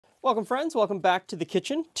Welcome friends, welcome back to the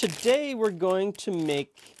kitchen. Today we're going to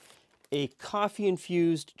make a coffee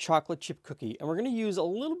infused chocolate chip cookie, and we're going to use a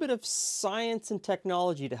little bit of science and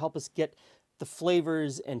technology to help us get the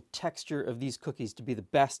flavors and texture of these cookies to be the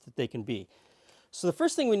best that they can be. So the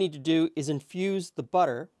first thing we need to do is infuse the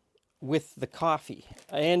butter with the coffee.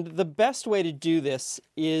 And the best way to do this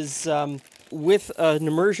is with an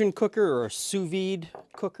immersion cooker or a sous vide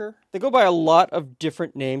cooker. They go by a lot of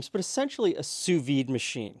different names, but essentially a sous vide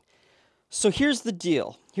machine. So here's the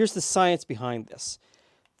deal. Here's the science behind this.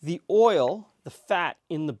 The oil, the fat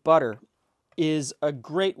in the butter, is a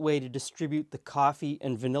great way to distribute the coffee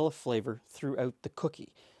and vanilla flavor throughout the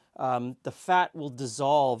cookie. The fat will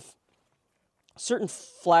dissolve certain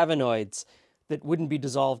flavonoids that wouldn't be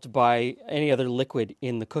dissolved by any other liquid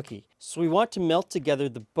in the cookie. So we want to melt together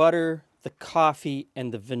the butter, the coffee,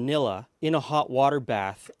 and the vanilla in a hot water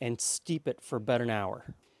bath and steep it for about an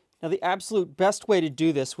hour. Now the absolute best way to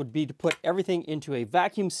do this would be to put everything into a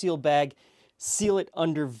vacuum seal bag, seal it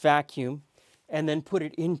under vacuum, and then put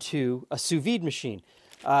it into a sous vide machine.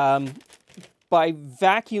 By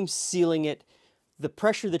vacuum sealing it, the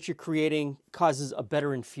pressure that you're creating causes a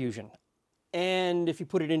better infusion. And if you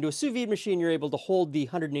put it into a sous vide machine, you're able to hold the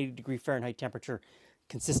 180 degree Fahrenheit temperature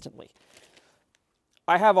consistently.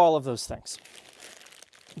 I have all of those things.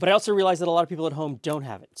 But I also realize that a lot of people at home don't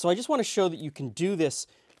have it. So I just want to show that you can do this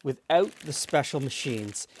without the special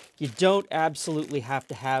machines. You don't absolutely have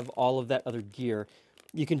to have all of that other gear.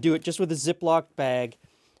 You can do it just with a Ziploc bag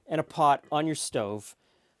and a pot on your stove.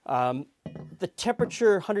 The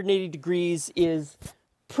temperature, 180 degrees, is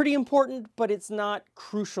pretty important, but it's not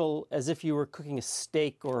crucial as if you were cooking a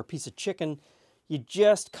steak or a piece of chicken. You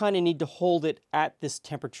just kind of need to hold it at this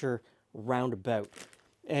temperature roundabout.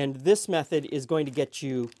 And this method is going to get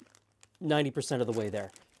you 90% of the way there.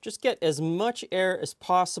 Just get as much air as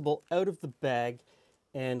possible out of the bag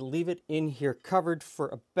and leave it in here covered for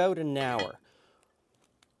about an hour.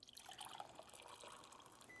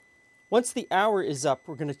 Once the hour is up,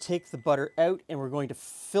 we're going to take the butter out and we're going to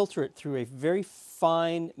filter it through a very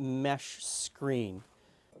fine mesh screen.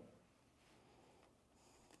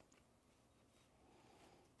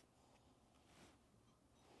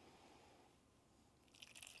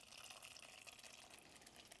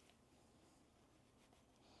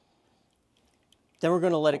 Then we're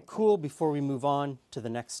going to let it cool before we move on to the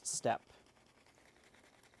next step.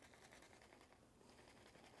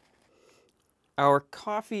 Our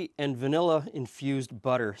coffee and vanilla infused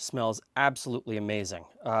butter smells absolutely amazing.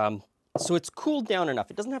 So it's cooled down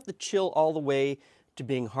enough. It doesn't have to chill all the way to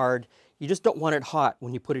being hard. You just don't want it hot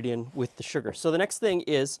when you put it in with the sugar. So the next thing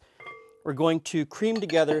is we're going to cream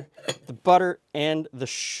together the butter and the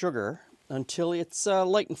sugar until it's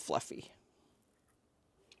light and fluffy.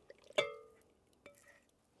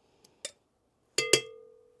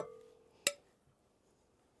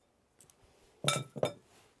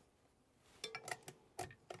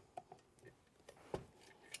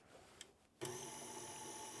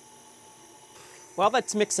 While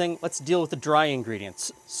that's mixing, let's deal with the dry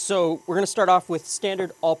ingredients. So we're going to start off with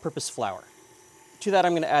standard all-purpose flour. To that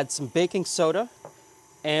I'm going to add some baking soda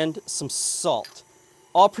and some salt.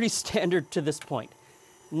 All pretty standard to this point.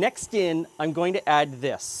 Next in, I'm going to add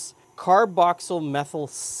this,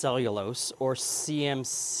 Carboxymethylcellulose, or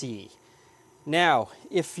CMC. Now,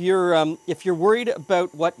 if you're worried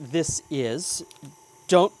about what this is,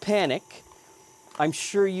 don't panic. I'm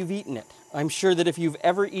sure you've eaten it. I'm sure that if you've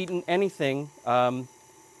ever eaten anything grown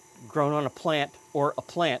on a plant or a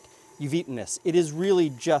plant, you've eaten this. It is really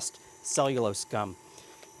just cellulose gum.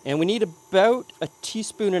 And we need about 1.5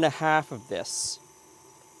 teaspoons of this.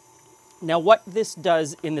 Now what this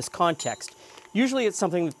does in this context, usually it's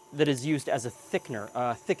something that is used as a thickener,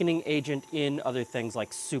 a thickening agent in other things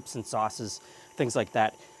like soups and sauces, things like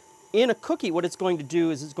that. In a cookie, what it's going to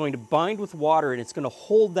do is it's going to bind with water and it's going to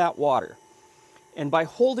hold that water. And by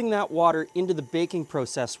holding that water into the baking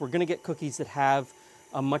process, we're going to get cookies that have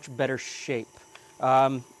a much better shape.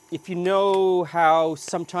 If you know how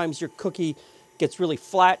sometimes your cookie gets really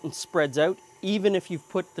flat and spreads out, even if you've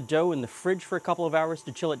put the dough in the fridge for a couple of hours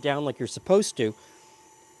to chill it down like you're supposed to,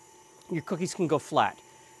 your cookies can go flat.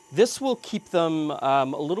 This will keep them a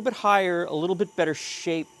little bit higher, a little bit better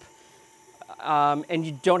shape, and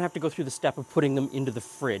you don't have to go through the step of putting them into the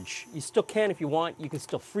fridge. You still can if you want. You can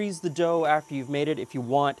still freeze the dough after you've made it if you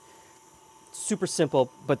want. Super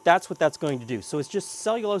simple, but that's what that's going to do. So it's just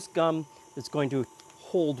cellulose gum that's going to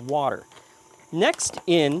hold water. Next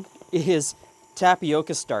in is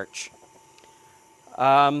tapioca starch.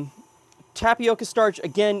 Tapioca starch,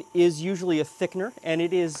 again, is usually a thickener, and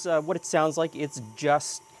it is what it sounds like. It's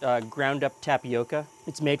just ground up tapioca.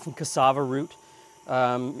 It's made from cassava root.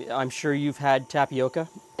 I'm sure you've had tapioca,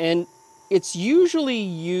 and it's usually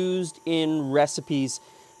used in recipes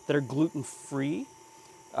that are gluten-free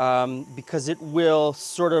because it will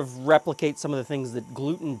sort of replicate some of the things that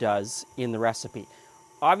gluten does in the recipe.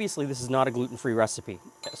 Obviously, this is not a gluten-free recipe,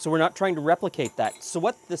 so we're not trying to replicate that. So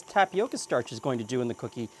what this tapioca starch is going to do in the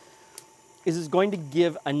cookie is it's going to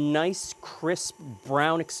give a nice, crisp,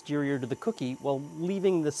 brown exterior to the cookie while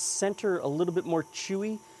leaving the center a little bit more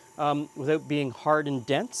chewy without being hard and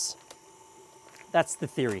dense. That's the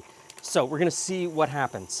theory. So we're going to see what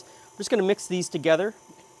happens. I'm just going to mix these together.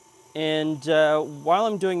 And while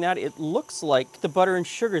I'm doing that, it looks like the butter and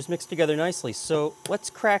sugar is mixed together nicely. So let's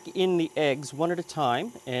crack in the eggs one at a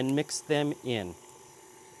time and mix them in.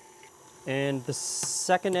 And the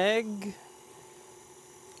second egg,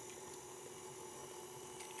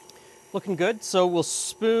 looking good. So we'll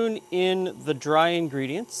spoon in the dry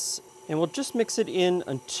ingredients and we'll just mix it in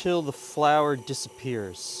until the flour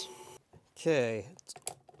disappears. Okay, it's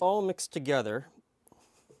all mixed together.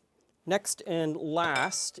 Next and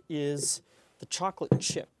last is the chocolate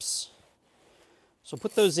chips. So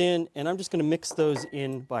put those in, and I'm just going to mix those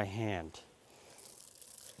in by hand.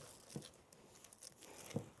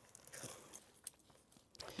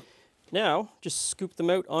 Now, just scoop them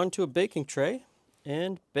out onto a baking tray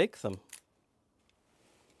and bake them.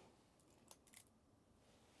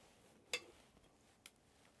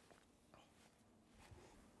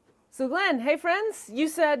 So Glenn, hey friends, you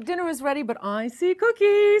said dinner was ready, but I see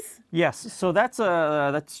cookies. Yes, so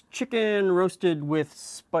that's chicken roasted with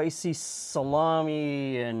spicy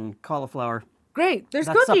salami and cauliflower. Great, there's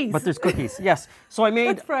That's cookies. But there's cookies, yes. So I made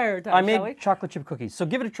Let's prioritize, shall we? chocolate chip cookies. So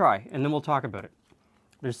give it a try, and then we'll talk about it.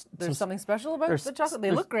 There's something special about the chocolate. They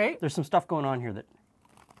look great. There's some stuff going on here that.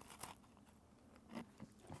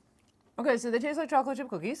 Okay, so they taste like chocolate chip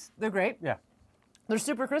cookies. They're great. Yeah. They're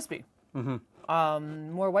super crispy. Mm-hmm.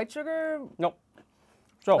 More white sugar, Nope.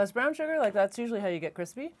 So less brown sugar. Like that's usually how you get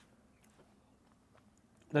crispy.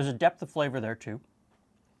 there's a depth of flavor there too.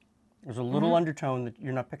 There's a little undertone that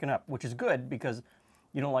you're not picking up, which is good because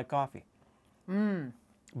you don't like coffee.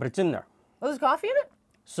 But it's in there. Oh, there's coffee in it?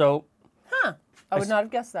 So Huh. I would not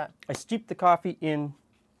have guessed that. I steeped the coffee in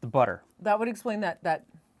the butter. That would explain that.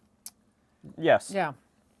 Yes. Yeah.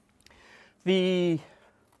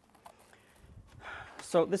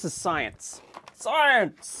 So this is science.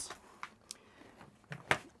 Science!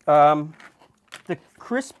 The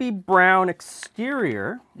crispy brown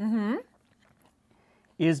exterior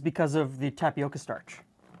is because of the tapioca starch.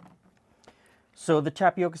 So the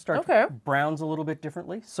tapioca starch browns a little bit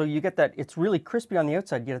differently. So you get that, it's really crispy on the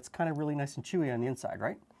outside, yet it's kind of really nice and chewy on the inside,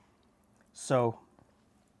 right? So.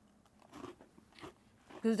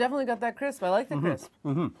 Because it's definitely got that crisp. I like the crisp.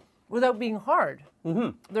 Without being hard.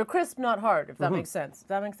 They're crisp, not hard, if that makes sense. Does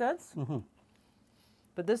that make sense?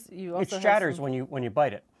 But this, you also It shatters when you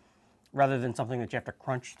bite it, rather than something that you have to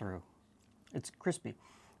crunch through. It's crispy.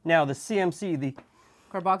 Now the CMC, the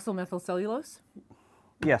Carboxymethylcellulose?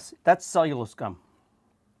 yes, that's cellulose gum.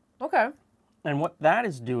 Okay. And what that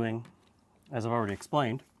is doing, as I've already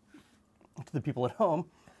explained to the people at home,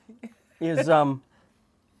 is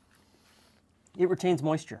it retains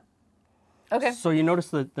moisture. Okay. So you notice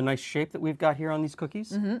the nice shape that we've got here on these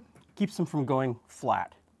cookies? Keeps them from going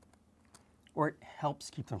flat. Or it helps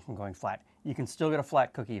keep them from going flat. You can still get a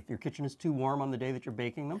flat cookie. If your kitchen is too warm on the day that you're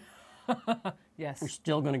baking them, Yes. you're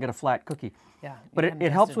still going to get a flat cookie. Yeah. But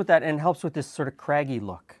it helps with that, and it helps with this sort of craggy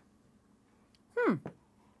look.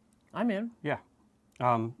 I'm in. Yeah.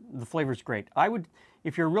 The flavor's great. I would,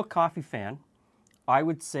 if you're a real coffee fan, I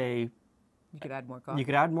would say You could add more coffee. you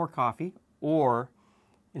could add more coffee, or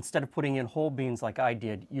instead of putting in whole beans like I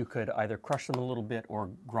did, you could either crush them a little bit or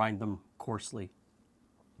grind them coarsely.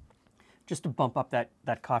 Just to bump up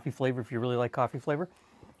that coffee flavor if you really like coffee flavor.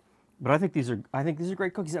 But I think these are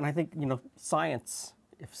great cookies, and I think, you know, science.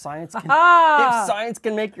 If science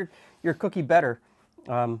can make your cookie better,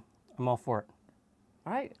 I'm all for it.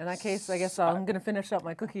 All right. In that case, I guess I'm going to finish up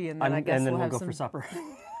my cookie, and then I guess and then we'll we'll have go some for supper.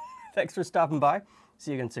 Thanks for stopping by.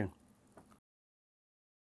 See you again soon.